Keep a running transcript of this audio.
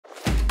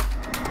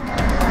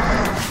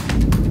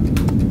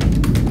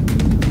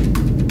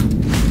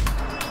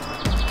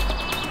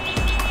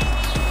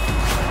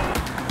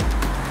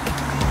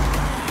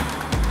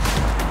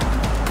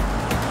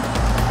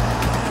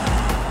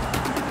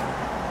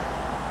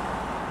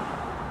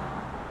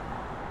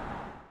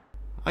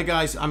Hi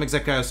guys, I'm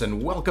Exactchaos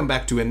and welcome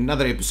back to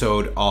another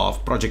episode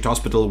of Project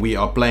Hospital. We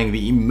are playing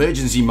the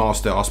Emergency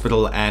Master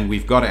Hospital and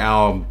we've got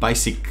our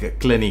basic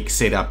clinic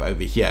set up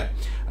over here.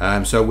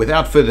 So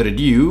without further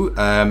ado,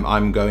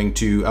 I'm going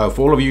to, for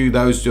all of you,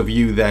 those of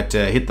you that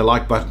hit the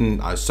like button,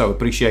 I so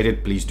appreciate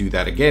it. Please do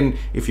that again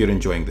if you're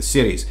enjoying the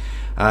series.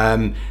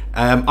 I'm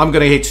going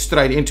to head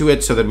straight into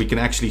it so that we can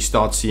actually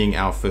start seeing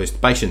our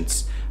first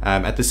patients.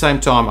 At the same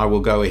time, I will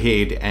go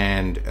ahead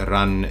and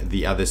run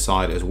the other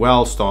side as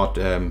well, start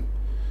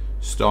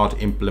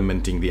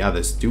implementing the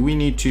others. Do we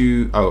need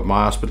to... Oh,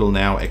 my hospital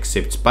now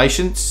accepts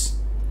patients.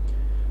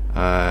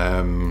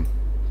 Okay,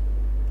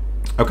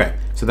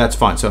 so that's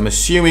fine. So I'm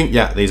assuming,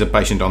 yeah, there's a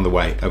patient on the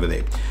way over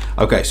there.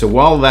 Okay, so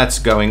while that's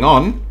going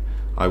on,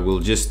 I will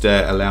just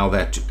allow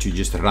that to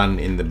just run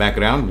in the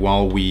background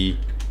while we...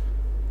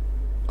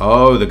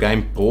 Oh, the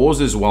game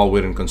pauses while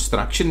we're in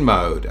construction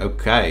mode.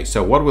 Okay,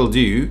 so what we'll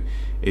do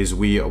is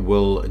we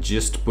will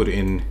just put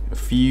in a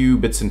few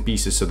bits and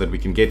pieces so that we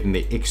can get in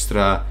the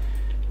extra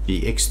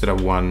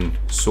one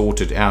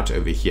sorted out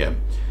over here.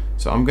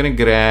 So I'm going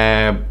to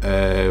grab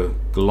a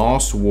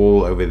glass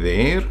wall over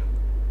there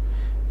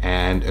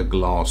and a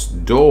glass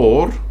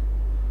door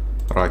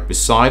right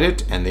beside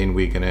it, and then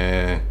we're going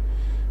to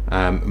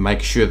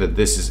make sure that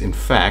this is in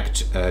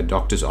fact a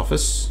doctor's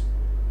office.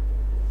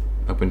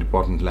 Open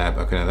department lab.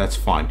 Okay, no, that's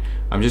fine.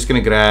 I'm just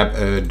going to grab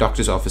a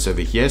doctor's office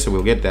over here, so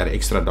we'll get that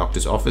extra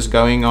doctor's office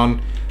going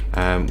on.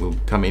 We'll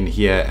come in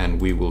here and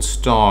we will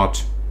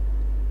start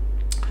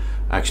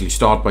by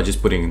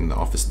just putting in the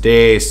office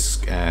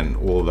desk and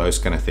all those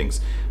kind of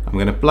things. I'm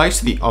going to place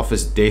the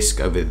office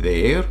desk over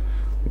there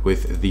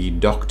with the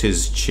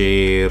doctor's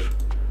chair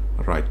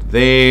right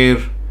there,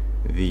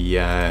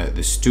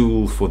 the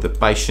stool for the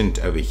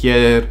patient over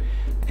here,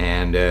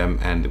 and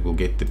we'll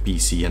get the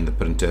PC and the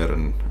printer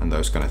and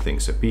those kind of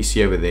things. So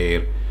PC over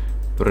there,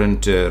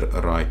 printer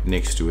right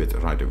next to it,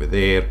 right over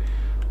there.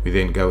 We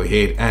then go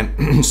ahead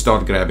and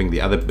start grabbing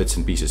the other bits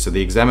and pieces. So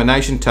the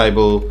examination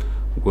table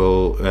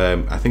will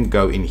I think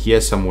go in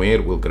here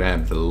somewhere. We'll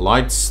grab the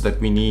lights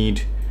that we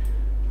need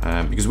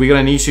because we're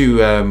going to need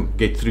to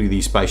get through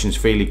these patients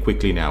fairly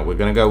quickly now. We're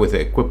going to go with the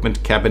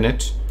equipment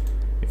cabinet,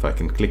 if I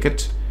can click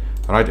it.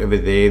 Right over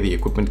there, the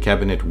equipment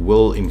cabinet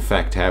will in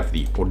fact have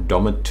the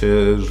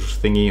odometer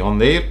thingy on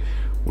there.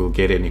 We'll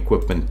get an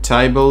equipment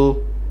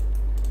table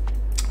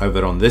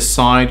over on this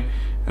side,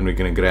 and we're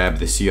going to grab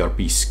the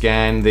CRP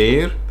scan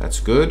there. That's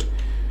good.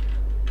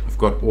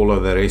 Got all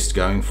of the rest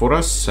going for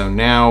us. So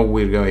now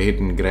we'll go ahead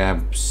and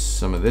grab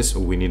some of this.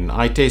 We need an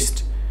eye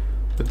test.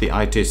 Put the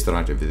eye test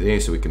right over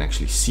there so we can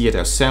actually see it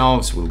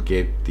ourselves. We'll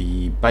get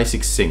the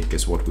basic sink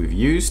is what we've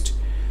used,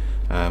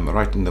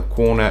 right in the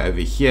corner over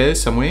here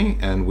somewhere,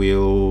 and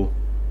we'll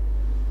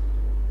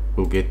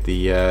get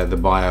the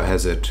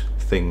biohazard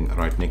thing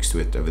right next to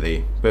it over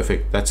there.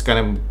 Perfect. That's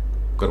gonna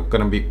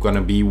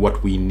be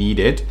what we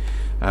needed.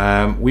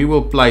 We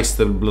will place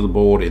the little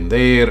board in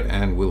there,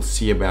 and we'll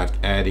see about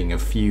adding a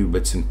few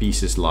bits and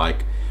pieces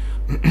like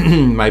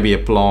maybe a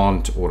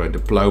plant or a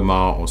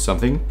diploma or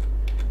something.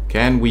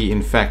 Can we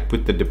in fact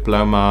put the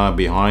diploma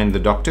behind the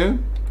doctor?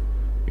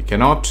 We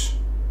cannot.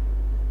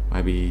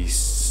 Maybe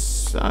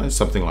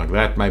something like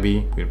that.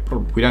 Maybe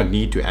we don't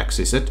need to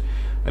access it.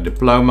 A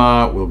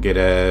diploma, we'll get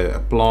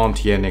a plant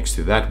here next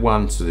to that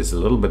one, so there's a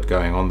little bit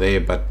going on there,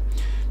 but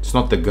it's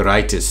not the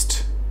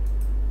greatest.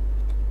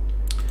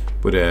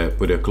 Put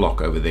a clock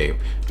over there.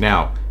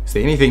 Now, is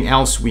there anything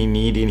else we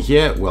need in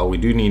here? Well, we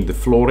do need the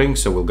flooring,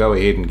 so we'll go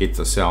ahead and get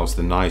ourselves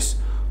the nice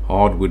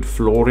hardwood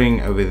flooring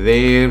over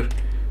there.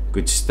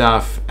 Good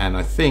stuff, and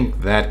I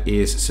think that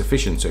is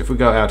sufficient. So if we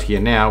go out here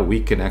now, we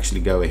can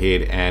actually go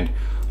ahead and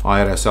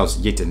hire ourselves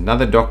yet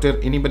another doctor.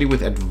 Anybody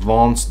with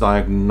advanced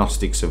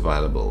diagnostics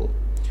available?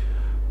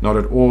 Not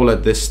at all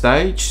at this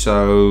stage.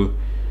 So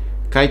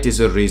Kate is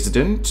a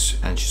resident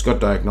and she's got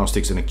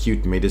diagnostics in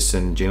acute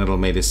medicine, general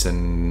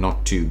medicine,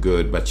 not too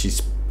good, but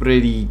she's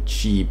pretty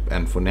cheap,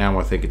 and for now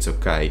I think it's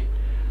okay.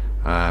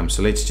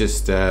 So let's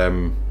just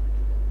let's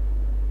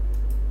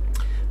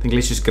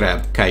just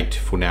grab Kate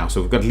for now. So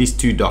we've got at least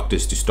 2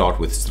 doctors to start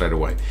with straight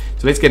away.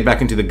 So let's get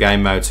back into the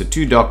game mode. So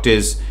 2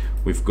 doctors,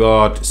 we've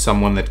got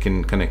someone that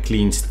can kind of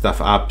clean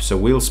stuff up, so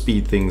we'll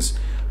speed things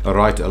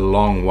right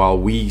along while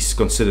we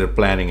consider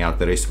planning out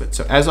the rest of it.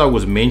 So as I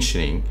was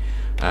mentioning,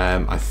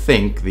 I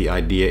think the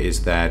idea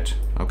is that,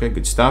 okay,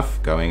 good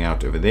stuff, going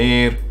out over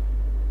there.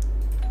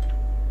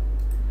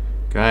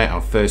 Okay, our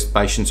first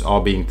patients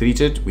are being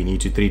treated. We need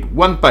to treat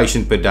 1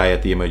 patient per day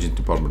at the emergency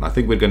department. I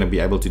think we're going to be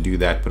able to do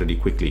that pretty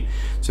quickly.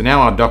 So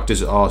now our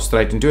doctors are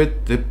straight into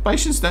it. The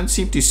patients don't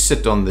seem to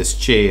sit on this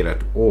chair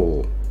at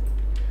all.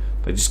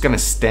 They're just going to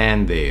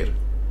stand there.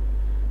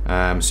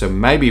 So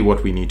maybe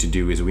what we need to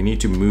do is we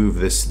need to move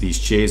these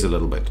chairs a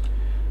little bit.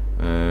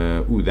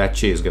 Ooh, that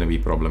chair is going to be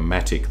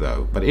problematic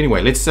though. But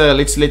anyway, let's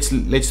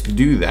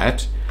do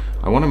that.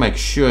 I want to make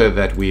sure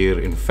that we're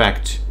in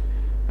fact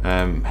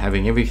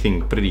having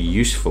everything pretty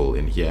useful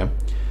in here.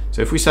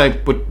 So if we say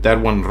put that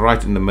one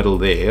right in the middle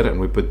there, and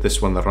we put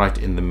this one right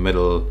in the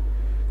middle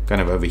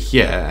kind of over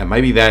here, and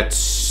maybe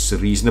that's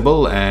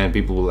reasonable and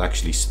people will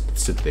actually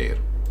sit there.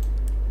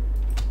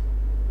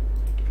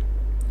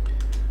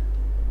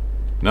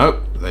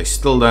 No, they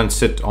still don't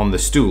sit on the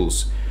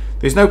stools.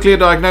 There's no clear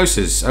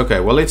diagnosis.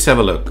 Okay, well, let's have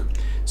a look.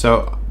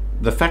 So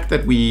the fact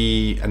that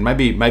and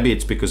maybe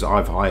it's because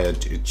I've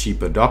hired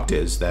cheaper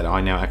doctors that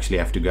I now actually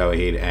have to go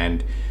ahead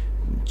and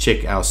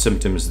check our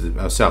symptoms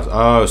ourselves.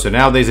 Oh, so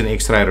now there's an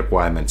X-ray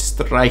requirement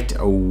straight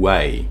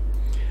away.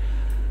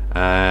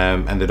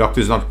 And the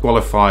doctor is not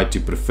qualified to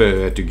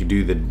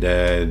do the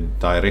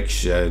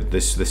direction,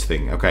 this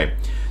thing. Okay,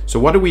 so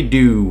what do we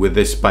do with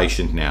this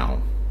patient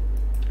now?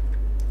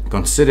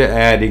 Consider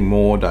adding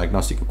more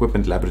diagnostic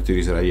equipment,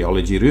 laboratories,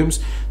 radiology rooms.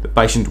 The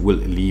patient will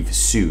leave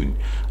soon.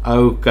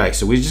 Okay,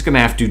 so we're just going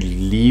to have to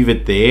leave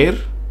it there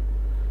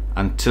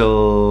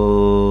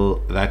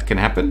until that can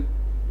happen.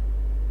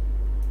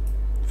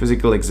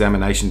 Physical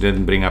examination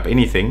didn't bring up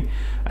anything.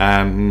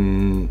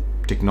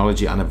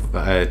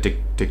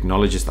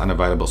 Technologist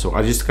unavailable. So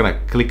I'm just going to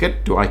click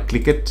it. Do I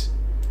click it?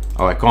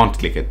 Oh, I can't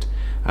click it.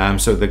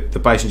 So the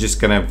patient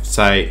just going to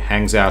say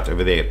hangs out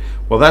over there.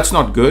 Well, that's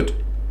not good.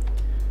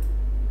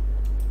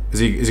 Is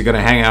he going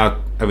to hang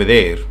out over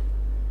there?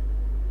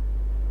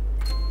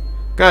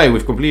 Okay,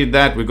 we've completed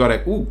that. We've got a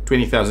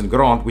 20,000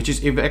 grant, which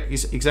is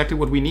exactly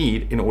what we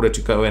need in order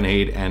to go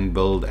ahead and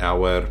build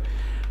our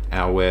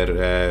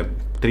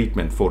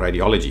treatment for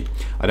radiology.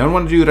 I don't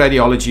want to do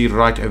radiology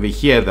right over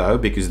here though,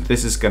 because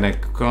this is going to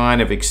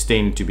kind of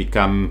extend to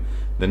become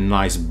the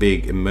nice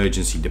big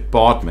emergency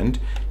department.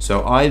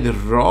 So I'd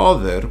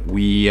rather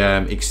we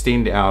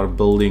extend our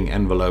building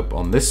envelope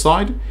on this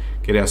side,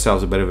 get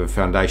ourselves a bit of a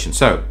foundation.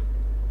 So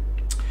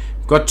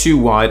got 2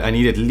 wide. I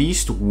need at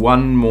least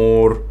 1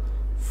 more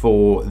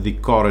for the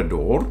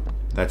corridor.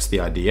 That's the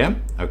idea.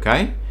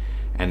 Okay,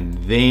 and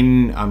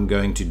then I'm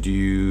going to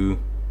do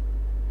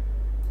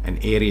an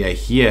area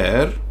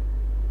here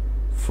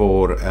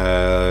for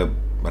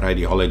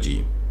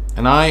radiology,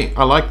 and I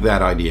like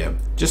that idea,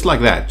 just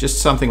like that,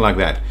 just something like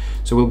that.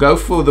 So we'll go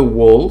for the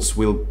walls.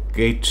 We'll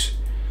get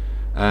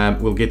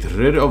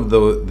rid of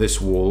this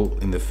wall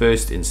in the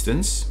first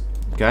instance.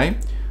 Okay,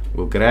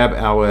 we'll grab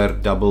our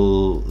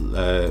double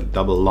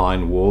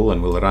line wall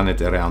and we'll run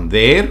it around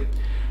there.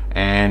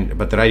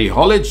 But the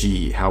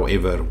radiology,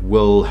 however,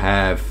 will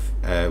have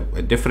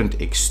a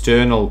different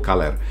external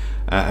color.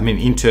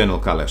 Internal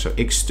color. So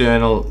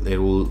external, it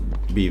will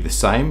be the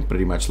same,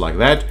 pretty much like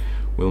that.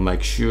 We'll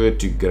make sure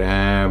to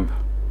grab,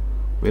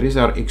 where is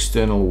our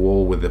external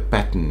wall with the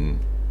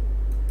pattern?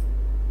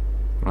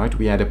 Right,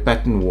 we had a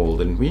pattern wall,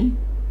 didn't we?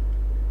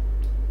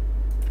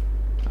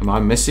 Am I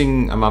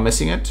missing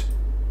it?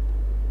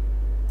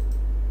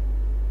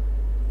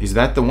 Is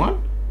that the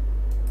one?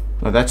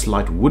 No, that's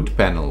light wood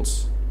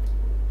panels.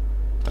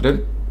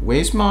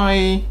 Where's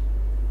my...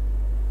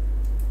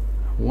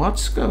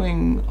 What's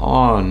going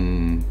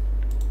on?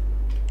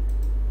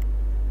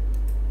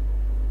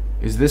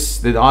 Is this,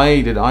 did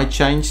I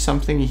change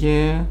something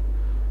here?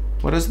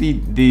 What is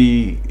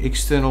the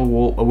external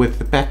wall with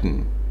the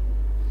pattern?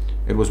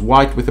 It was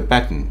white with a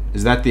pattern.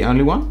 Is that the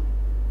only one?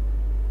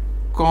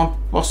 Can't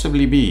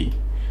possibly be.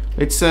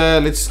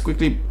 Let's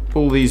quickly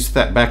pull these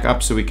back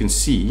up so we can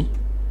see.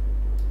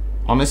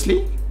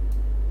 Honestly?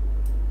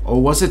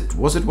 Or was it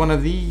one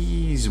of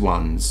these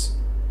ones?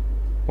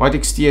 White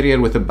exterior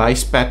with a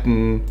base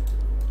pattern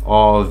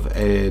of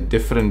a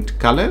different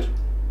color?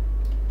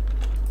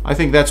 I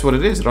think that's what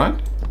it is, right?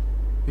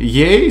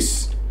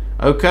 Yes.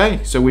 Okay,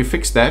 so we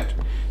fixed that.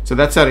 So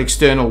that's our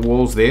external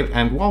walls there.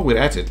 And while we're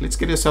at it, let's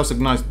get ourselves a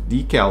nice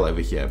decal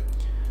over here.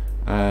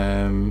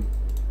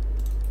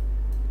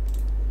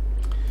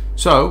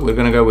 So we're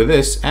going to go with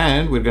this,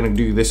 and we're going to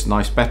do this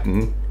nice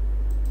pattern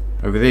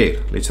over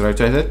there. Let's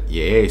rotate it.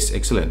 Yes,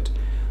 excellent.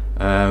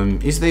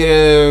 Is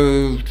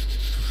there a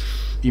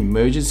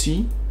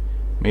emergency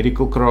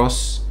medical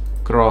cross?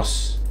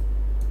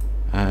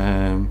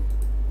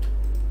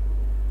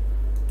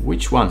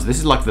 Which ones? This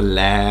is like the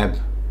lab.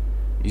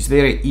 Is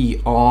there a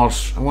ER?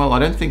 Well, I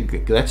don't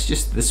think that's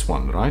just this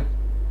one, right?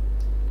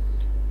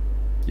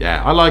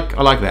 Yeah, I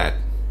like that.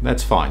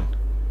 That's fine.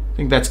 I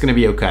think that's going to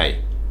be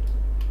okay.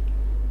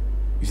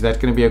 Is that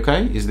going to be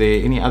okay? Is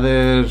there any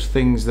other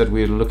things that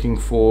we're looking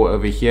for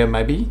over here,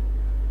 maybe?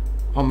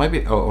 Oh,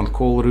 maybe on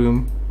call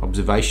room,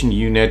 observation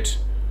unit.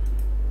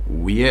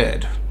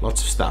 Weird.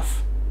 Lots of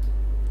stuff.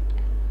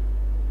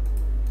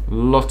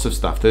 Lots of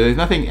stuff. There's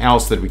nothing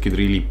else that we could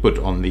really put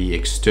on the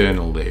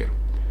external there.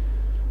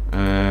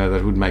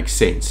 That would make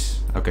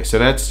sense. Okay, so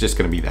that's just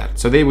going to be that.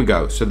 So there we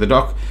go. So the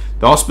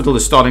hospital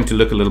is starting to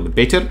look a little bit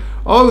better.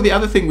 Oh, the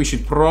other thing we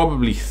should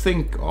probably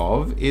think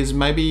of is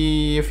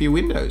maybe a few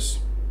windows.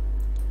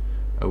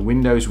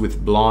 Windows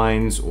with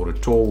blinds, or a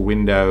tall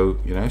window,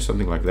 you know,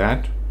 something like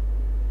that.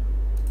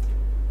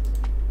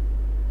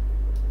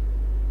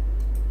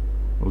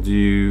 We'll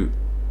do,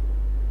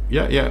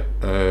 yeah.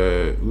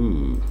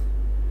 Ooh,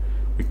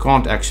 we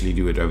can't actually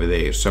do it over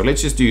there. So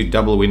let's just do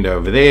double window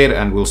over there,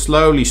 and we'll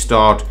slowly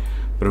start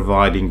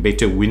providing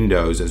better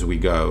windows as we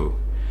go.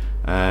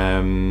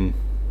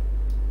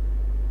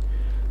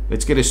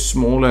 Let's get a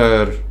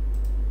smaller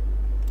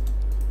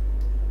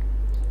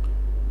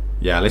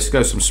Yeah, let's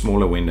go some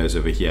smaller windows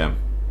over here.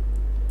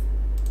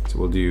 So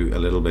we'll do a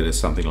little bit of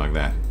something like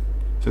that.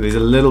 So there's a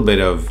little bit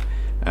of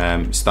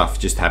stuff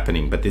just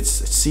happening, but it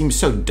seems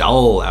so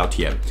dull out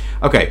here.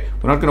 Okay,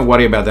 we're not going to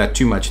worry about that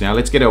too much now.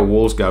 Let's get our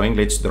walls going.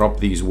 Let's drop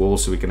these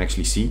walls so we can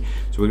actually see.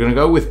 So we're going to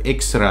go with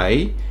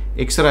X-ray.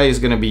 X-ray is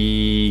going to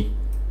be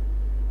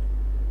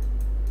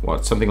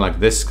what, something like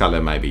this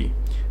color maybe,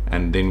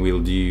 and then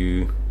we'll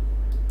do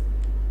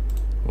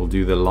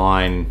the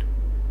line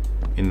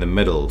in the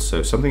middle.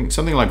 So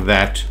something like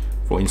that,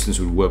 for instance,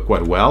 would work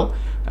quite well.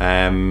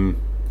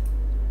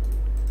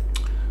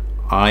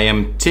 I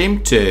am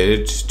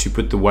tempted to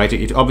put the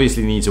waiting. It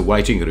obviously needs a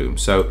waiting room.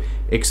 So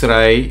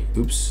X-ray.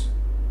 Oops.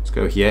 Let's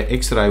go here.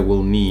 X-ray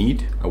will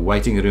need a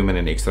waiting room and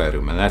an X-ray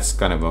room, and that's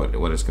kind of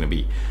what it's going to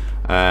be.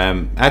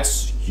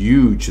 That's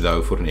huge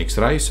though for an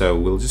X-ray. So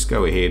we'll just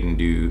go ahead and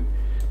do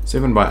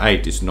 7 by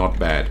 8 is not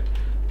bad.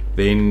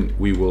 Then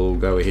we will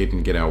go ahead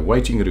and get our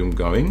waiting room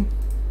going.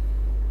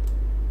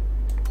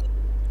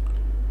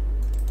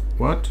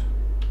 What?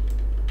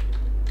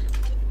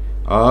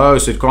 Oh,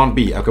 so it can't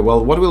be. Okay,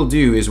 well, what we'll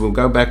do is we'll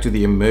go back to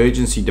the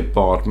emergency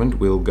department.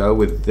 We'll go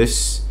with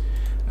this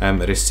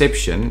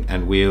reception,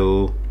 and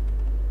we'll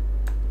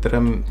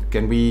trim.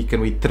 Can we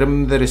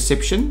trim the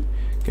reception?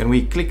 Can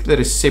we click the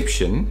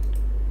reception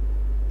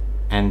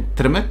and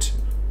trim it?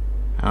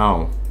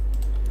 How?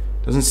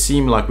 Doesn't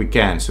seem like we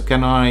can. So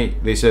can I?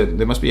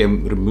 There must be a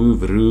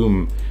remove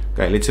room.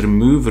 Okay, let's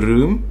remove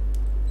room.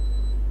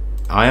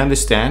 I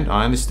understand.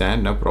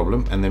 No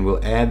problem. And then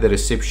we'll add the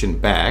reception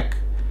back.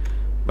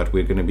 But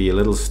we're going to be a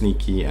little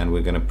sneaky, and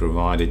we're going to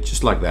provide it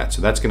just like that.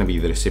 So that's going to be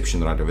the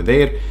reception right over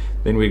there.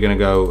 Then we're going to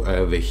go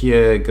over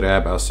here,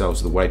 grab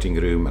ourselves the waiting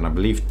room, and I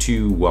believe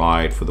 2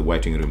 wide for the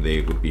waiting room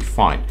there would be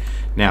fine.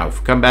 Now,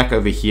 if we come back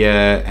over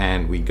here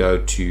and we go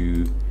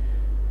to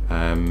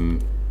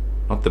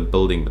not the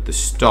building but the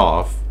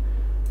staff,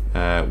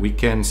 we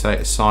can say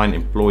assign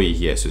employee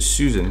here. So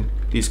Susan,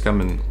 please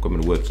come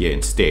and work here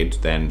instead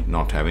than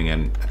not having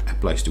a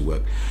place to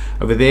work.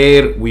 Over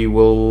there, we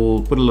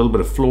will put a little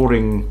bit of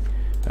flooring.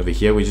 Over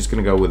here, we're just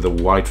going to go with the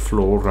white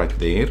floor right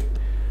there,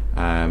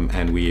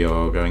 and we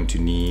are going to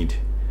need,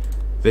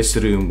 this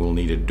room will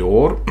need a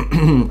door.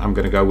 I'm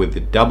going to go with the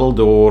double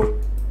door.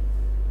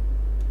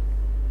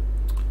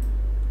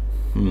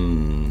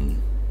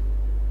 I'm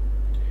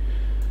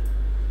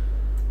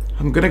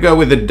going to go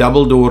with the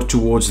double door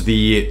towards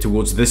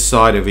this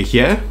side over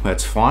here.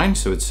 That's fine.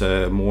 So it's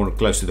more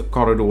close to the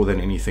corridor than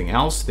anything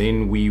else.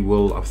 Then we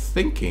will, I'm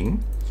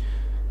thinking,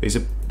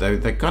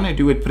 they kind of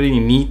do it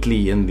pretty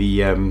neatly in the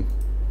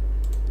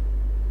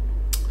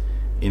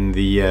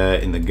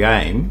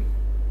game,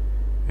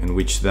 in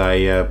which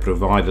they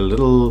provide a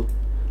little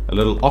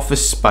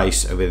office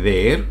space over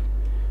there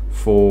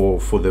for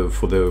the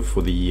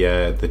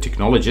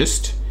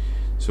technologist.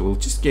 So we'll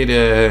just get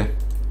a.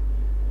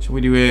 Shall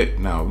we do it?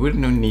 No, we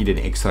don't need an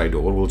X-ray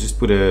door. We'll just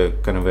put a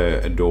kind of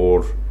a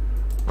door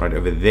right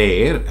over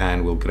there,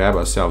 and we'll grab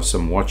ourselves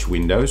some watch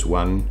windows.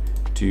 1,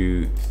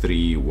 2,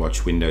 3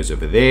 watch windows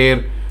over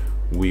there.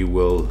 We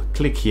will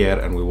click here,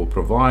 and we will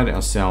provide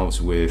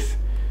ourselves with.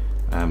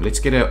 Let's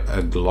get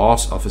a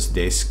glass office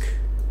desk.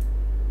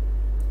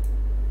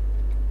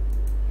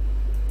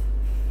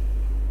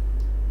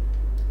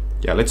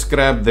 Yeah, let's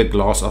grab the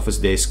glass office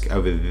desk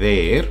over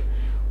there.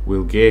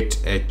 We'll get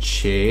a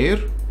chair.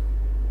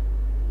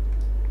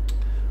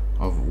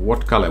 Of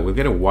what color? We'll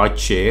get a white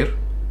chair.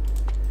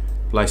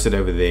 Place it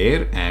over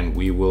there, and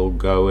we will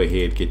go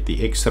ahead, get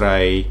the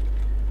X-ray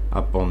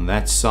up on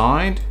that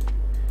side.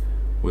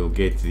 We'll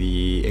get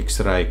the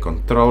X-ray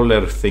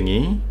controller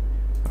thingy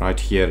right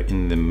here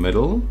in the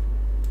middle.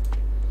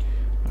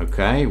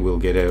 Okay,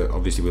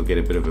 obviously we'll get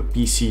a bit of a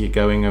PC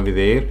going over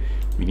there.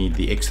 We need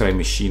the X-ray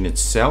machine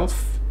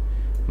itself.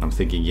 And I'm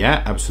thinking,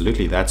 yeah,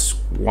 absolutely, that's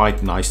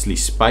quite nicely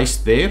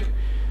spaced there.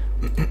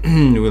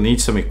 We'll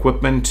need some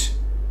equipment,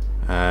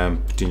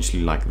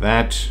 potentially like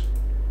that.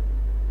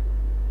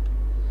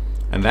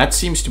 And that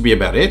seems to be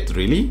about it,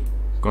 really.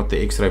 Got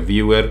the X-ray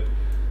viewer.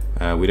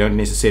 We don't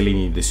necessarily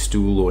need the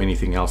stool or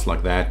anything else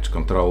like that.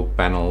 Control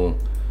panel,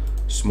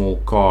 small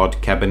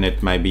card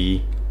cabinet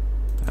maybe.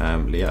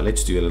 Yeah,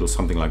 let's do a little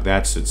something like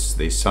that. So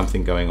there's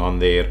something going on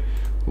there.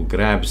 We'll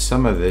grab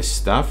some of this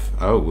stuff.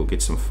 Oh, we'll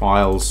get some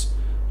files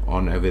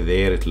on over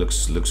there. It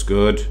looks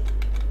good.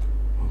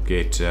 We'll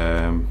get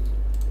a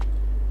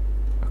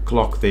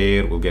clock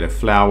there. We'll get a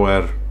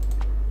flower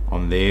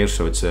on there,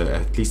 so it's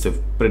at least a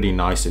pretty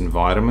nice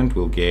environment.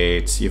 We'll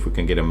see if we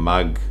can get a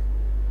mug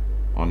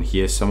on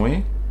here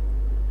somewhere.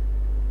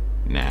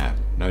 Nah,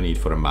 no need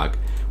for a mug.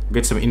 We'll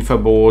get some info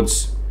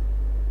boards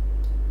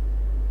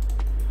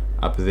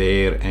up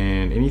there,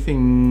 and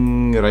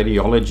anything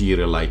radiology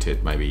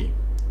related maybe.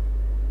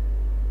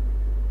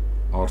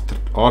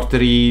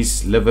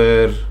 Arteries,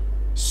 liver,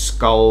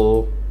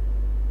 skull,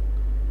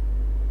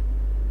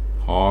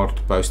 heart,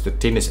 poster,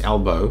 tennis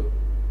elbow,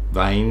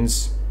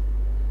 veins.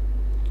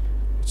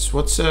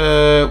 What's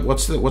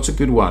a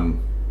good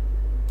one?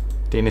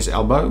 Tennis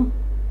elbow?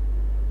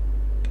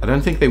 I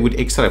don't think they would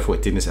X-ray for a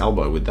tennis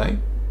elbow, would they?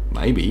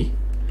 Maybe.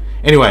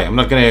 Anyway, I'm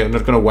not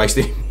gonna waste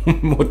any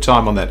more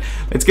time on that.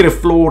 Let's get a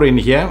floor in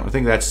here. I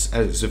think that's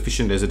as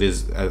sufficient as it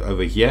is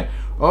over here.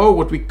 Oh,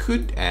 what we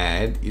could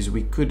add is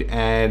we could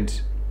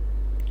add,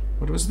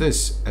 what was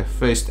this? A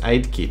first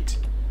aid kit.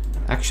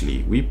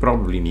 Actually, we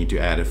probably need to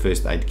add a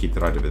first aid kit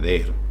right over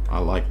there. I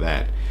like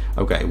that.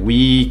 Okay,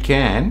 we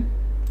can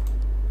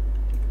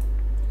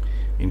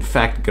in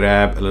fact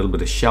grab a little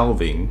bit of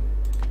shelving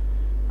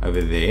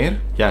over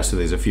there. Yeah, so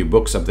there's a few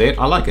books up there.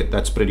 I like it.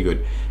 That's pretty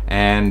good.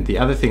 And the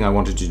other thing I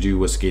wanted to do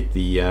was get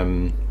the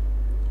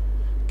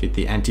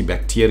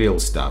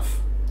antibacterial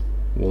stuff.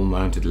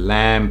 Wall-mounted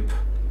lamp.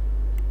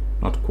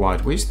 Not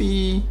quite. Where's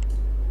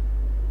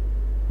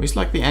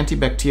like the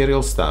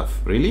antibacterial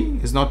stuff? Really?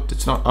 It's not.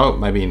 Oh,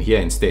 maybe in here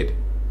instead.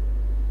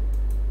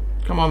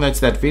 Come on, that's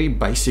that very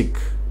basic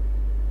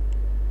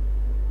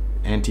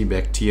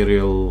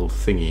antibacterial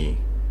thingy.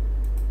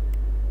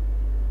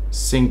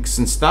 Sinks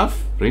and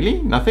stuff.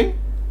 Really? Nothing?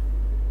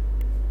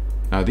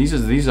 Now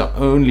these are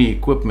only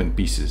equipment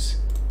pieces.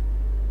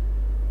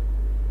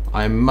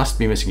 I must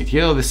be missing it.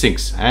 Here are the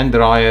sinks, hand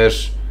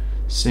dryers,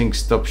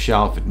 sinks, top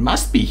shelf. It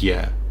must be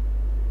here.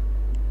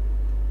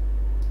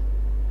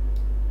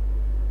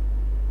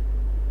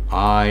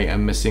 I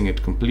am missing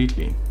it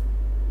completely.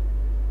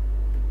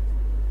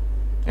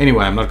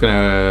 Anyway, I'm not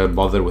gonna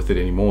bother with it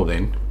anymore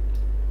then.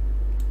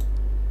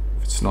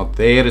 If it's not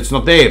there, it's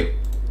not there.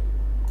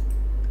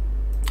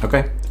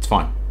 Okay, that's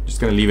fine.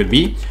 Just gonna leave it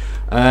be.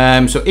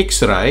 So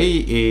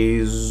X-ray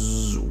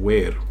is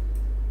where?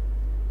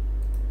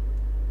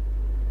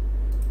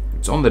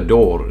 It's on the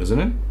door, isn't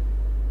it?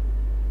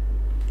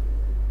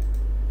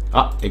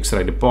 Ah,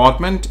 X-ray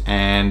department,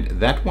 and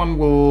that one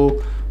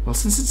will, well,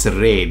 since it's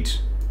red,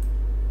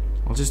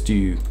 I'll just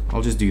do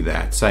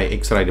that. Say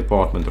X-ray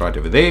department right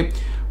over there.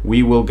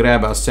 We will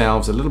grab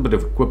ourselves a little bit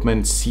of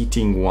equipment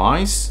seating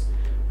wise.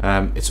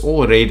 It's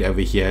all red over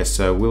here,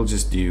 so we'll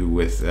just do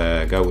with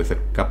go with a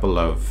couple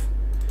of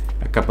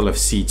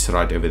seats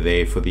right over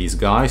there for these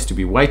guys to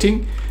be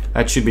waiting.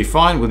 That should be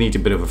fine. We'll need a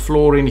bit of a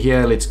floor in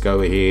here. Let's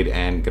go ahead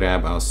and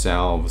grab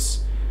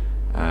ourselves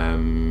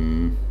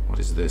what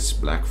is this?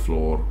 Black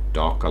floor,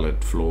 dark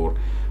colored floor.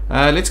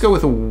 Let's go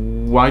with a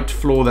white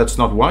floor that's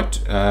not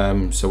white.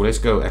 So let's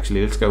go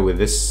with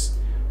this.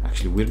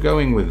 Actually, we're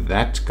going with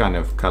that kind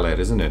of color,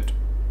 isn't it?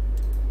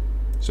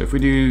 So if we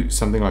do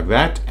something like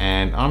that,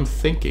 and I'm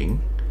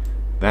thinking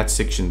that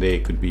section there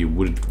could be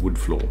wooden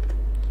floor.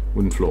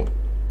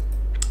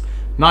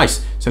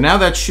 Nice. So now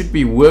that should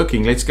be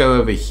working. Let's go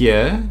over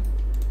here.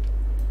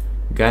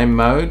 Game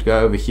mode. Go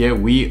over here.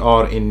 We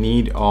are in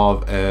need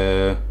of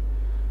a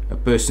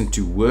person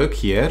to work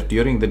here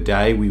during the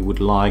day. We would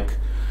like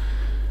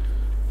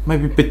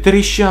maybe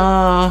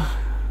Patricia,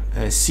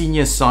 a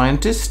senior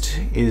scientist,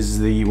 is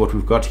what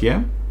we've got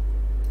here.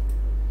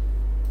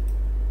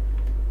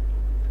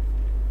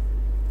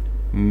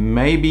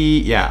 Maybe,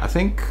 yeah, I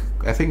think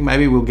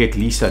maybe we'll get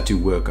Lisa to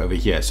work over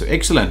here. So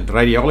excellent.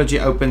 Radiology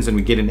opens and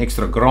we get an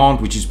extra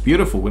grant, which is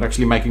beautiful. We're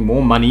actually making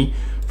more money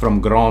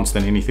from grants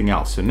than anything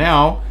else. So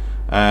now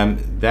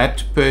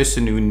that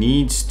person who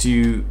needs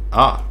to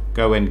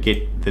go and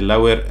get the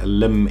lower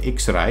limb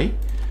X-ray,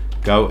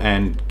 go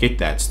and get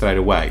that straight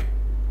away.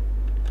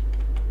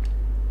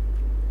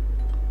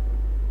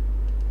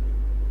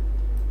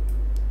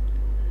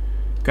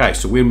 Okay,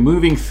 so we're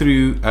moving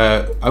through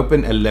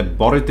open a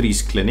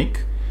laboratories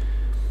clinic.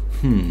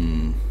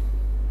 And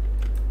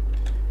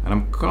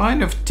I'm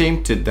kind of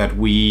tempted that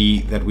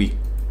we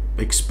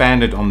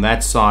expanded on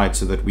that side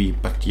so that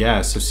but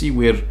yeah, so see,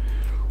 we're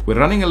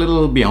running a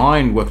little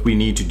behind what we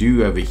need to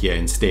do over here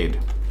instead.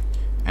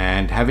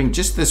 And having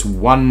just this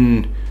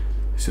one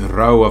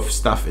row of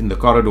stuff in the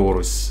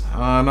corridors,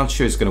 I'm not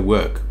sure it's going to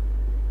work.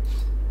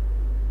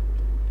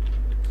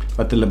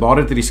 But the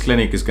laboratories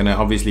clinic is going to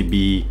obviously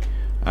be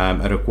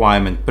a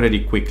requirement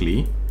pretty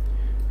quickly.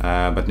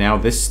 But now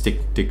this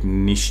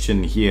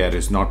technician here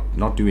is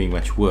not doing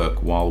much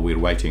work while we're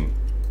waiting.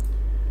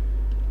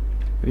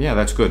 But yeah,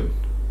 that's good.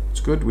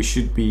 It's good. We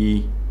should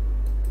be,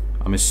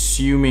 I'm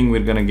assuming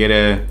we're gonna get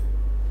a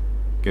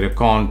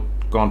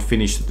can't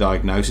finish the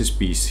diagnosis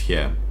piece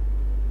here.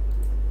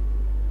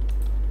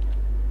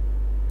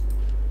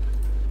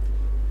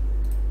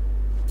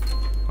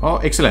 Oh,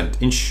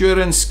 excellent.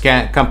 Insurance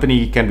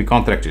company can be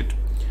contracted.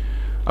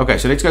 Okay,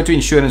 so let's go to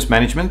insurance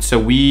management. So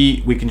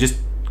we can just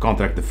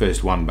contract the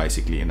first one,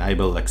 basically.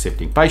 Enable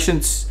accepting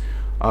patients.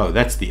 Oh,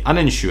 that's the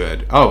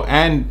uninsured. Oh,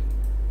 and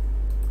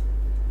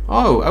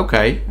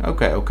okay,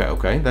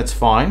 that's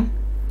fine.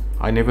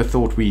 I never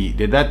thought we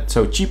did that.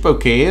 So cheapo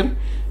care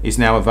is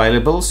now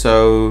available.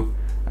 So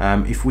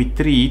if we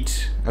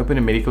open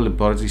a medical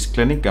laboratories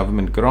clinic,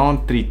 government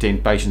grant, treat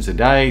 10 patients a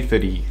day,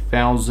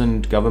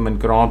 30,000 government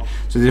grant.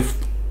 So there's a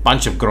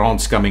bunch of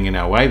grants coming in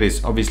our way.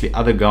 There's obviously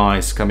other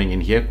guys coming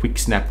in here, quick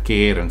snap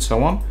care and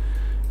so on.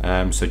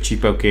 So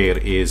cheapo care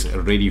is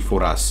ready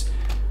for us.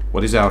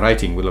 What is our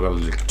rating? We'll have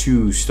a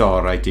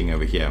 2-star rating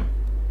over here.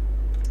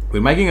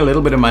 We're making a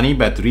little bit of money,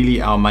 but really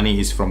our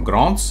money is from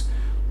grants.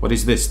 What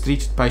is this?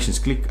 Treated patients.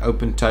 Click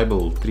open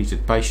table,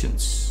 treated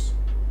patients.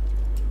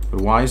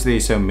 But why is there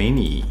so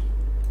many?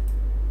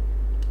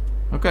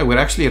 Okay, we're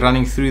actually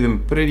running through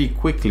them pretty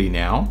quickly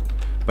now.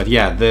 But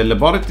yeah, the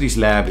laboratories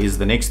lab is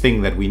the next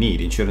thing that we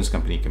need. Insurance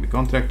company can be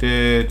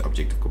contracted.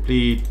 Objective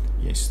complete.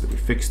 Yes, we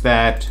fixed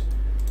that.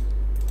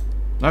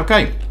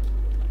 Okay.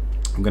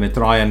 I'm going to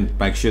try and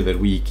make sure that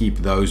we keep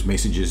those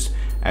messages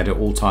at an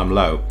all-time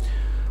low.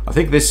 I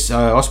think this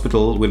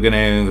hospital, we're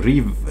going to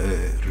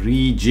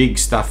rejig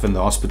stuff in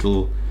the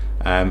hospital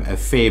a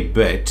fair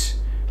bit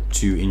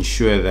to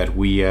ensure that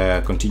we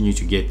continue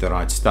to get the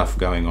right stuff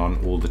going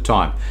on all the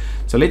time.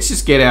 So let's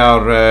just get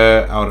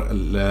our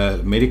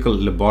medical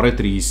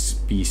laboratories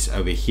piece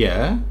over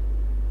here.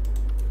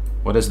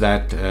 What does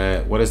that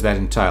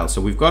entail? So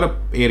we've got an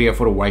area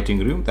for a waiting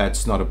room.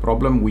 That's not a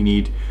problem. We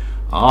need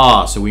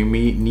so we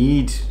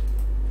need.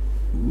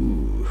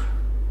 Ooh.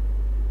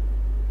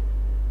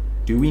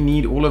 Do we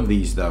need all of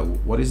these though?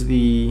 What is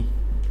the?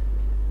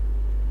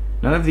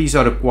 None of these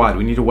are required.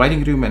 We need a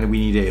waiting room and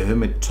we need a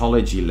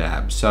hematology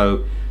lab.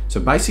 So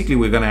basically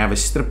we're going to have a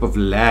strip of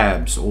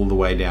labs all the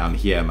way down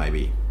here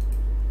maybe.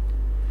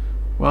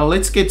 Well,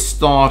 let's get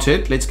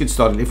started.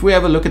 If we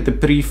have a look at the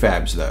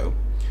prefabs though.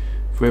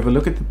 If we have a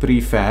look at the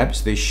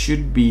prefabs, there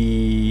should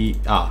be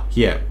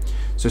here.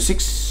 So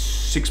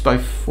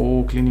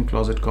 6x4 cleaning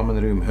closet,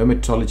 common room,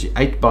 hematology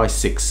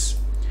 8x6,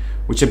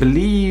 which I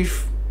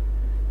believe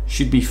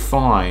should be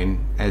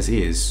fine as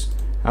is.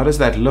 How does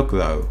that look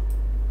though?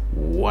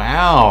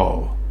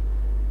 Wow,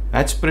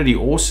 that's pretty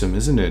awesome,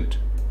 isn't it?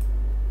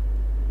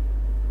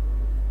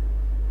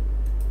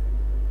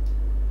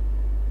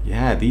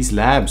 Yeah, these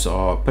labs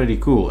are pretty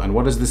cool. And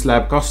what does this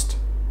lab cost?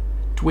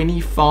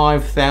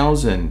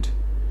 25,000.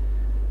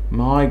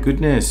 My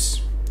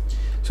goodness.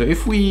 So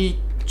if we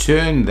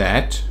turn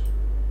that,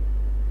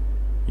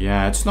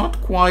 yeah, it's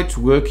not quite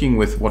working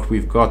with what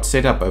we've got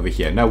set up over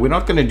here. No, we're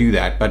not going to do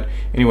that. But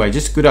anyway,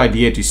 just a good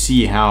idea to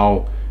see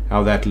how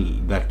that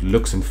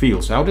looks and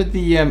feels. How did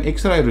the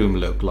X-ray room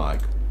look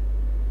like?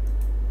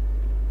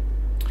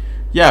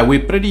 Yeah,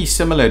 we're pretty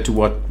similar to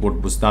what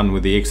was done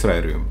with the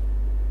X-ray room.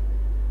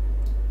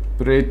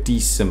 Pretty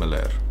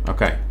similar.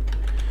 Okay.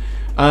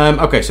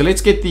 Okay, so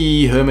let's get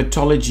the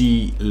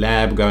hematology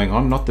lab going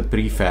on, not the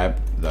prefab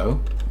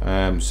though.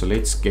 So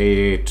let's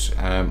get.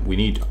 We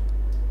need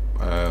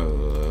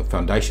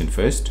foundation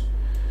first.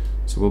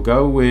 So we'll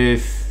go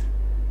with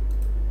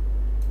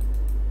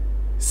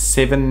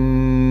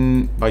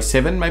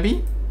 7x7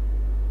 maybe.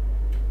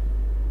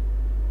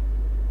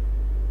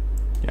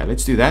 Yeah,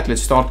 let's do that.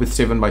 Let's start with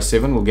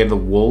 7x7. We'll get the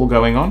wall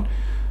going on.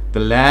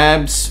 The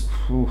labs.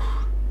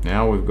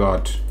 Now we've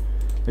got.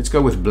 Let's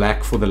go with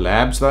black for the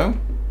labs though.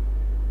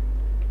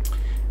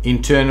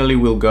 Internally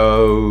we'll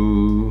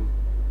go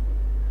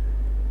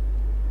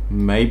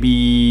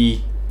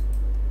maybe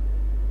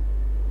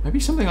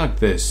something like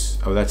this.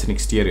 Oh, that's an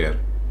exterior.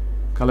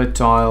 Colored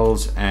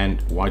tiles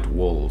and white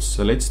walls.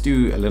 So let's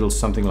do a little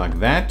something like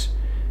that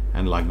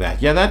and like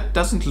that. Yeah, that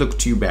doesn't look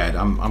too bad.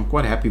 I'm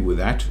quite happy with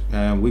that.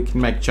 We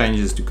can make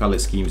changes to color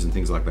schemes and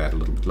things like that a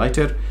little bit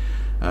later.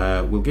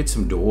 We'll get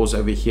some doors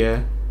over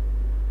here.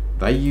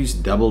 They use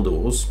double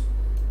doors.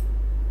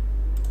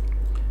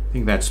 I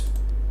think that's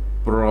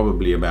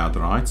probably about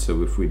right.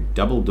 So if we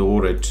double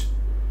door it,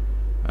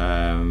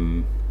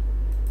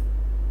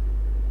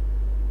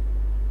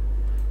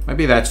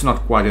 maybe that's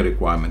not quite a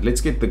requirement. Let's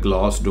get the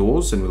glass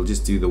doors and we'll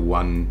just do the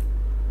one.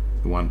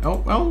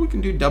 Oh, well, we can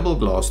do double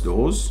glass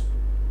doors.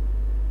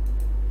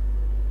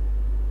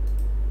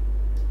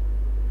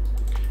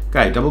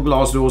 Okay, double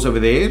glass doors over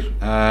there.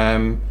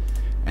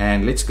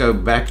 And let's go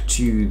back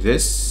to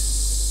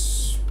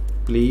this,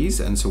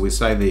 please. And so we'll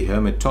say the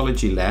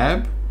hematology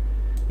lab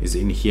is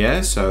in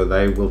here, so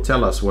they will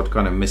tell us what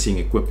kind of missing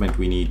equipment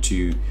we need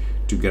to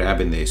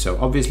grab in there. So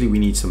obviously we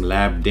need some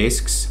lab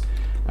desks,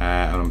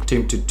 and I'm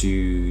tempted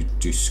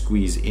to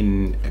squeeze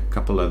in a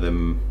couple of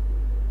them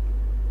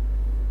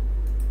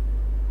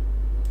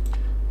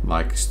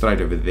like straight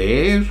over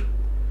there.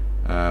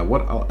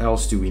 What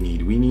else do we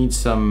need? We need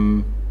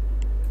some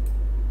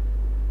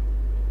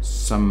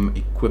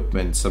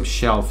equipment, some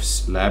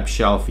shelves, lab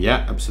shelf.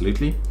 Yeah,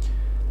 absolutely.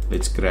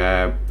 Let's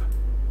grab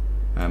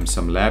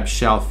some lab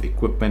shelf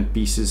equipment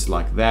pieces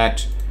like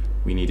that.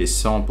 We need a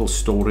sample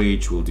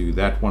storage. We'll do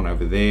that one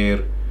over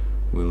there.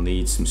 We'll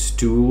need some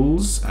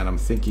stools, and I'm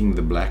thinking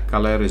the black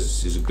color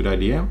is a good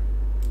idea.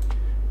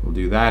 We'll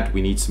do that.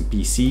 We need some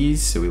PCs,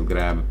 so we'll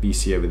grab a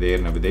PC over there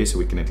and over there, so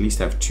we can at least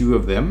have two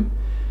of them.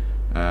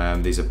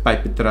 There's a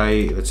paper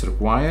tray that's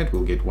required.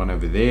 We'll get one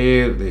over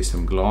there. There's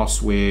some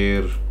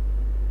glassware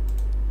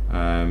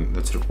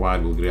that's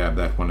required. We'll grab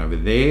that one over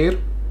there.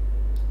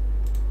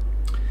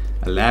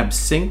 A lab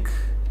sink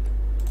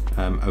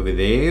over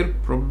there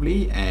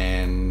probably,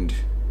 and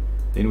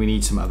then we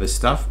need some other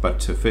stuff,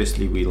 but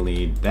firstly we'll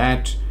need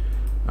that.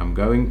 I'm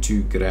going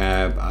to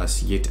grab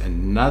us yet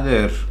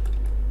another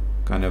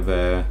kind of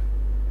a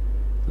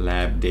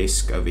lab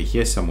desk over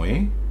here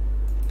somewhere.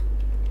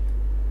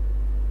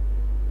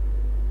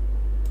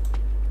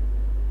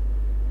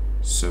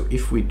 So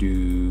if we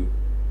do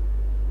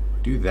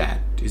that,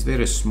 is there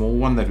a small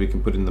one that we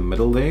can put in the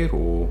middle there,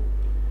 or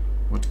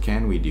what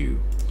can we do?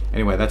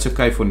 Anyway, that's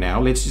okay for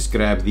now. Let's just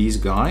grab these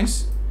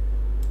guys.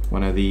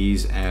 One of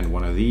these and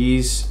one of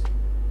these.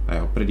 They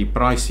are pretty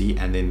pricey.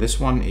 And then this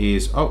one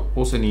is, oh,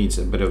 also needs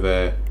a bit of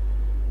a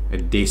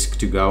desk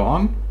to go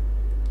on.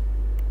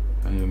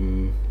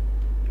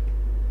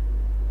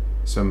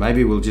 So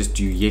maybe we'll just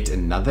do yet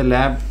another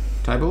lab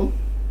table.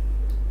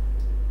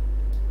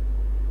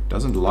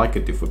 Doesn't like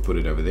it if we put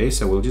it over there,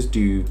 so we'll just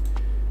do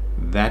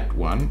that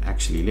one.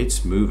 Actually,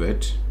 let's move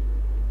it.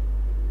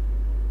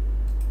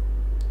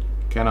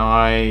 Can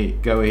I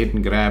go ahead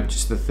and grab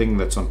just the thing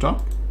that's on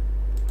top?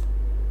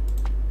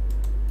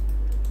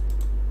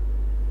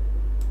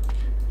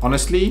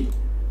 Honestly,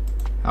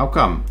 how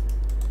come?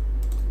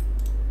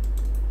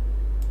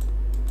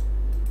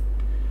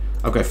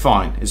 Okay,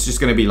 fine. It's just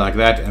going to be like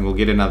that, and we'll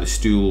get another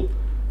stool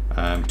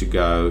to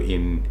go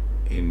in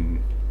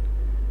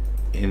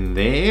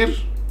there.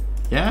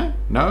 Yeah?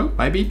 No?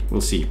 Maybe?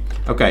 We'll see.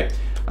 Okay.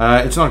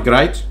 It's not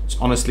great.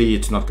 Honestly,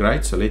 it's not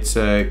great. So let's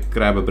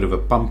grab a bit of a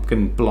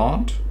pumpkin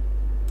plant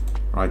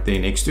right there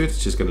next to it.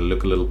 It's just going to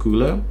look a little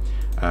cooler.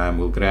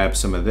 We'll grab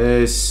some of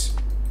this.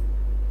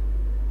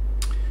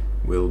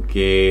 We'll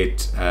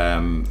get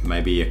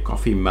maybe a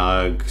coffee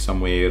mug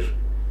somewhere.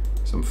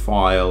 Some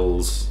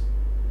files.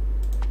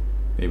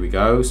 There we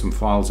go, some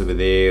files over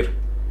there.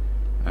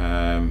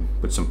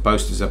 Put some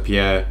posters up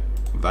here.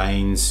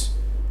 Veins.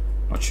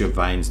 Not sure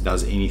Veins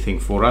does anything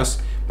for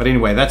us. But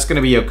anyway, that's going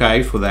to be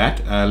okay for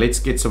that. Let's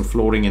get some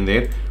flooring in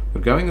there.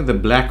 We're going with the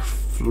black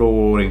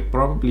flooring,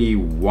 probably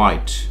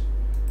white.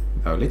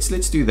 Oh, let's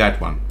do that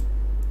one.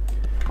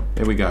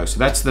 There we go. So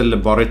that's the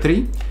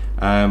laboratory.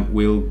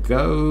 We'll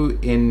go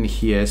in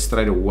here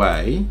straight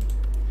away.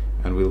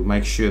 And we'll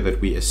make sure that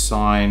we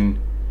assign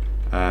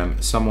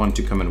someone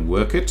to come and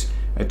work it.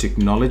 A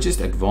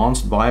technologist.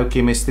 Advanced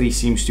biochemistry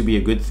seems to be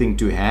a good thing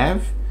to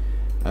have.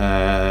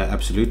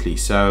 Absolutely.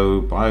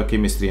 So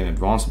biochemistry and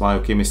advanced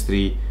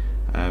biochemistry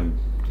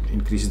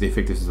increases the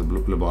effectiveness of the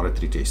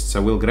laboratory test.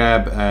 So we'll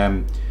grab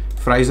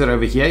Fraser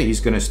over here.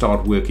 He's going to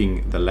start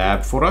working the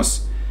lab for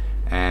us,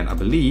 and I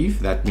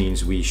believe that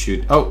means we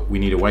should, oh, we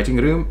need a waiting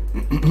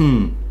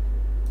room.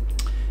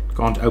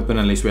 Can't open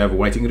unless we have a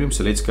waiting room,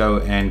 so let's go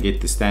and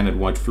get the standard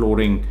white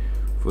flooring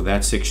for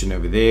that section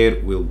over there.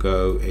 We'll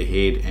go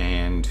ahead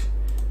and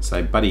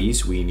say,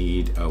 buddies, we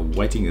need a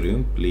waiting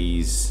room,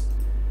 please.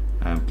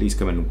 Please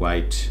come and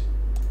wait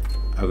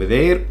over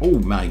there. Oh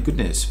my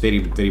goodness,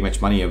 very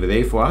much money over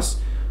there for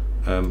us.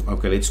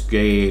 Okay, let's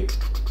get,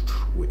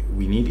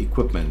 we need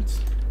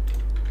equipment,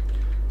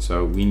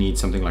 so we need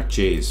something like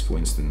chairs, for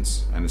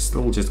instance, and it's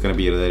still just going to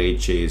be the red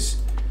chairs,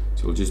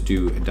 so we'll just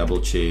do a double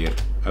chair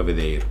over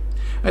there,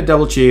 a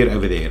double chair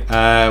over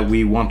there.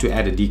 We want to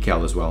add a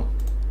decal as well.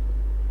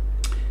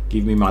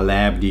 Give me my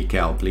lab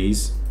decal,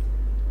 please.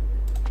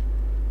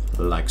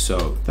 Like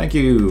so. Thank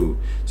you.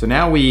 So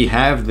now we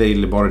have the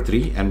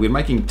laboratory, and we're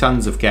making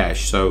tons of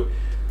cash. So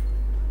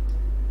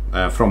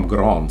from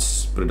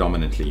grants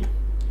predominantly,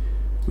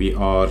 we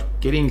are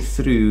getting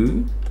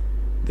through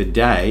the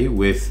day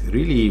with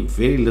really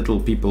very little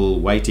people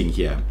waiting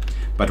here.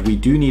 But we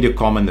do need a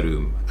common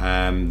room.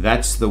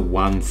 That's the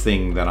one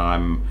thing that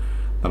I'm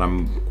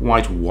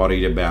quite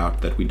worried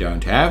about that we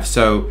don't have.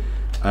 So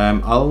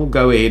I'll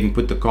go ahead and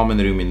put the common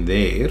room in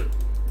there.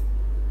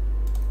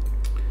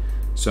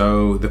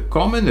 So the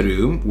common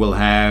room will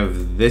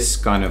have this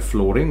kind of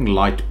flooring,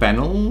 light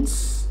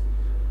panels.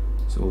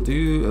 So we'll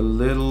do a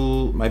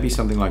little, maybe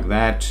something like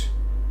that,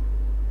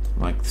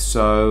 like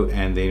so,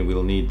 and then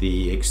we'll need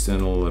the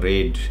external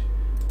red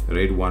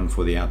one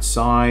for the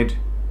outside.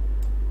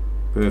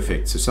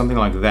 Perfect. So something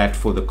like that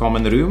for the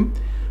common room.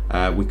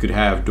 We could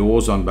have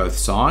doors on both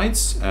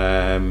sides.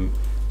 So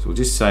we'll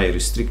just say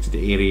restricted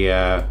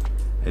area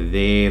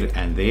there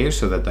and there,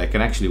 so that they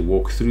can actually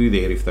walk through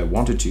there if they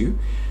wanted to.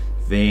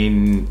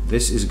 Then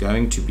this is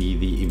going to be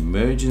the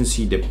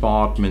emergency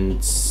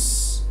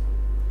department's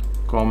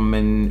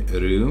common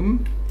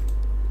room,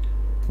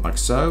 like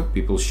so.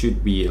 People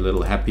should be a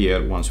little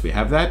happier once we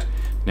have that.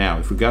 Now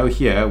if we go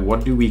here,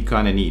 what do we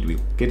kind of need? We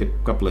get a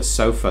couple of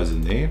sofas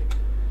in there,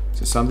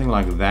 so something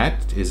like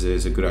that is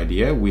a good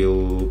idea.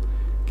 We'll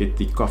get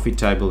the coffee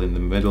table in the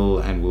middle,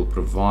 and we'll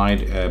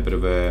provide a bit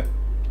of a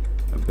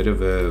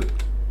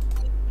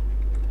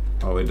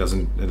oh, it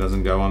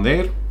doesn't go on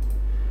there.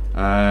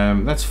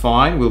 That's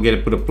fine. We'll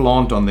put a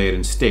plant on there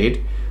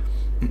instead.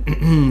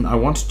 I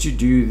wanted to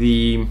do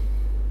the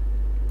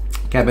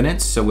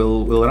cabinets, so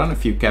we'll run a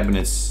few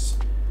cabinets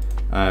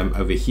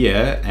over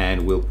here,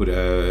 and we'll put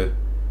a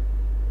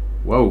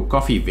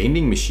coffee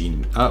vending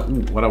machine.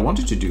 What I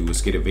wanted to do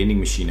was get a vending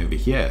machine over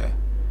here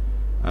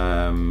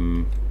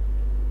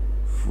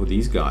for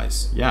these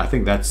guys. Yeah, I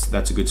think that's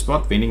a good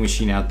spot. Vending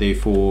machine out there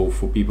for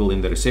people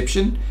in the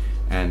reception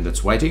and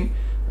that's waiting.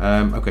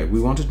 Okay, we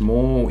wanted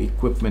more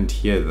equipment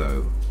here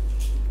though.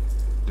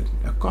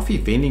 A coffee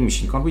vending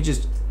machine, can't we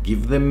just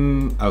give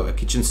them a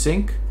kitchen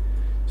sink?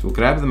 So we'll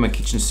grab them a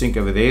kitchen sink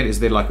over there. Is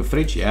there like a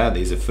fridge? Yeah,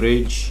 there's a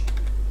fridge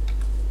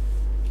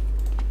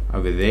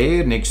over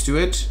there next to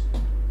it.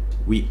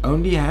 We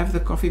only have the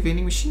coffee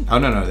vending machine. Oh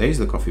no, there's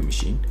the coffee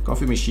machine.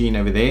 Coffee machine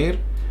over there.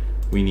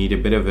 We need a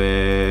bit of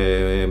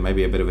a,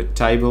 maybe a bit of a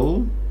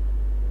table.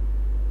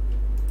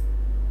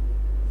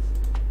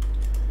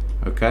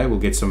 Okay, we'll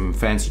get some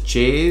fancy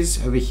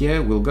chairs over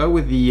here. We'll go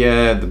with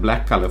the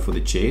black color for the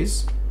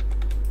chairs.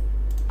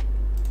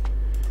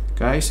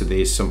 Okay, so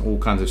there's some all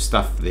kinds of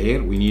stuff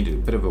there. We need a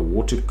bit of a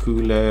water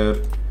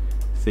cooler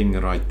thing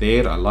right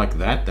there. I like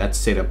that. That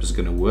setup is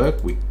going to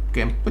work. We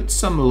can put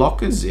some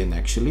lockers in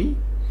actually.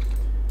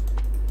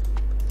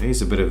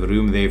 There's a bit of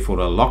room there for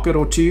a locker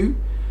or two.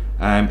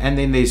 And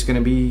then there's going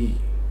to be...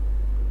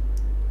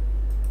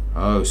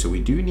 Oh, so we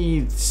do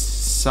need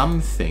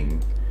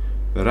something.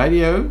 The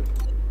radio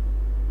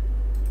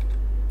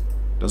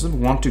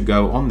doesn't want to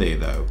go on there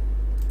though.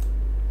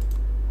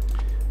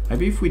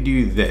 Maybe if we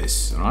do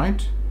this,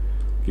 right?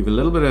 Give a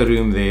little bit of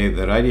room there.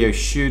 The radio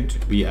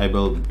should be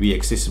able to be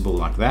accessible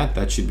like that.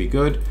 That should be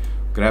good.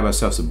 Grab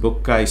ourselves a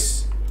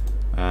bookcase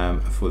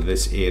for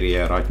this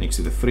area right next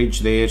to the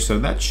fridge there. So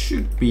that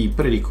should be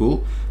pretty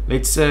cool.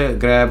 Let's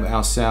grab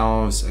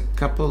ourselves a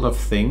couple of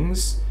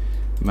things.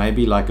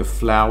 Maybe like a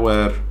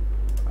flower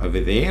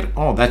over there.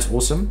 Oh, that's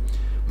awesome.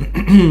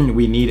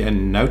 We need a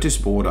notice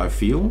board, I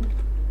feel.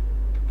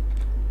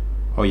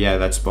 Oh yeah,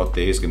 that spot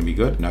there is going to be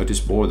good.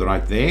 Notice board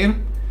right there.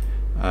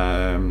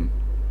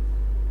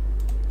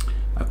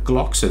 A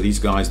clock, so these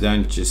guys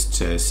don't just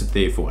sit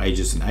there for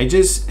ages and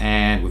ages.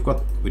 And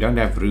we don't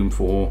have room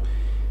for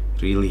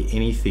really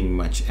anything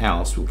much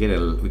else. We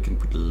can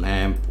put a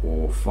lamp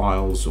or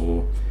files,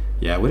 or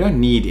yeah, we don't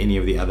need any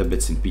of the other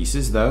bits and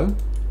pieces though.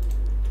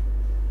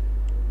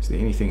 Is there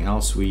anything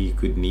else we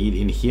could need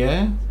in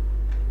here?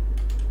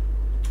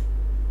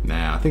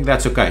 Nah, I think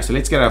that's okay. So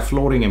let's get our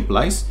flooring in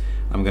place.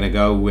 I'm gonna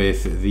go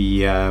with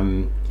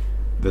the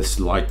this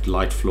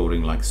light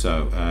flooring like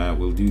so.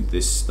 We'll do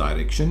this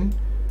direction.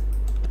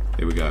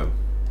 There we go.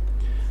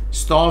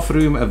 Staff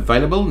room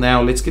available.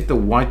 Now let's get the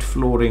white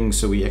flooring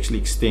so we actually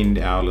extend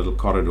our little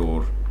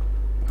corridor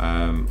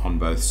on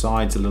both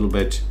sides a little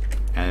bit.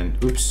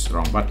 And oops,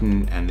 wrong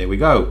button. And there we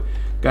go.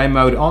 Game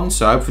mode on.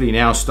 So hopefully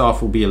now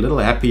staff will be a little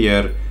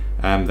happier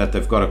that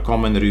they've got a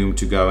common room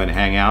to go and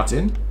hang out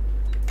in.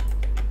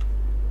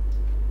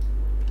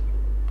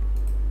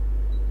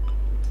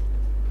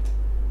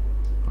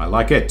 I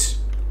like it.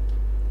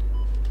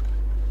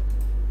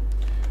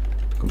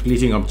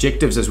 Completing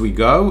objectives as we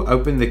go.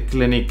 Open the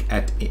clinic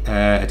at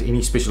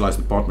any specialized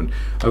department.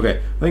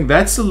 Okay, I think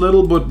that's a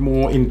little bit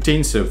more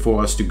intensive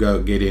for us to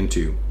go get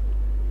into.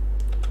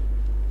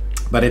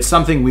 But it's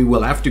something we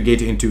will have to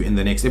get into in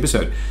the next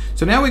episode.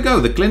 So now we go.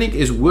 The clinic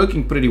is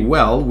working pretty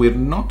well. We're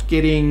not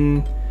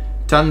getting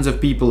tons of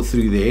people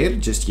through there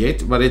just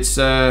yet, but it's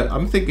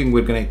I'm thinking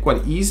we're going to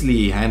quite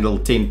easily handle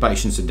 10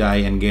 patients a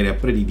day and get a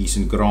pretty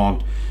decent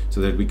grant so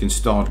that we can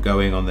start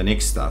going on the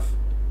next stuff.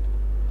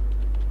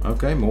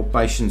 Okay, more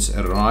patients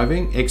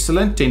arriving.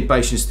 Excellent. 10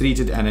 patients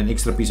treated and an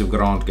extra piece of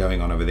grant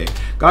going on over there.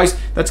 Guys,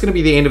 that's going to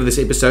be the end of this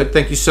episode.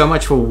 Thank you so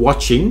much for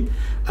watching.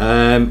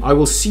 I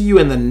will see you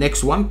in the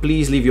next one.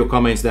 Please leave your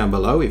comments down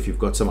below if you've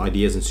got some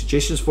ideas and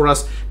suggestions for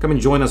us. Come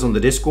and join us on the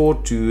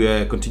Discord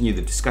to continue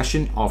the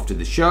discussion after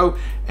the show.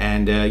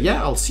 And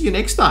yeah, I'll see you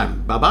next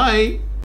time. Bye-bye.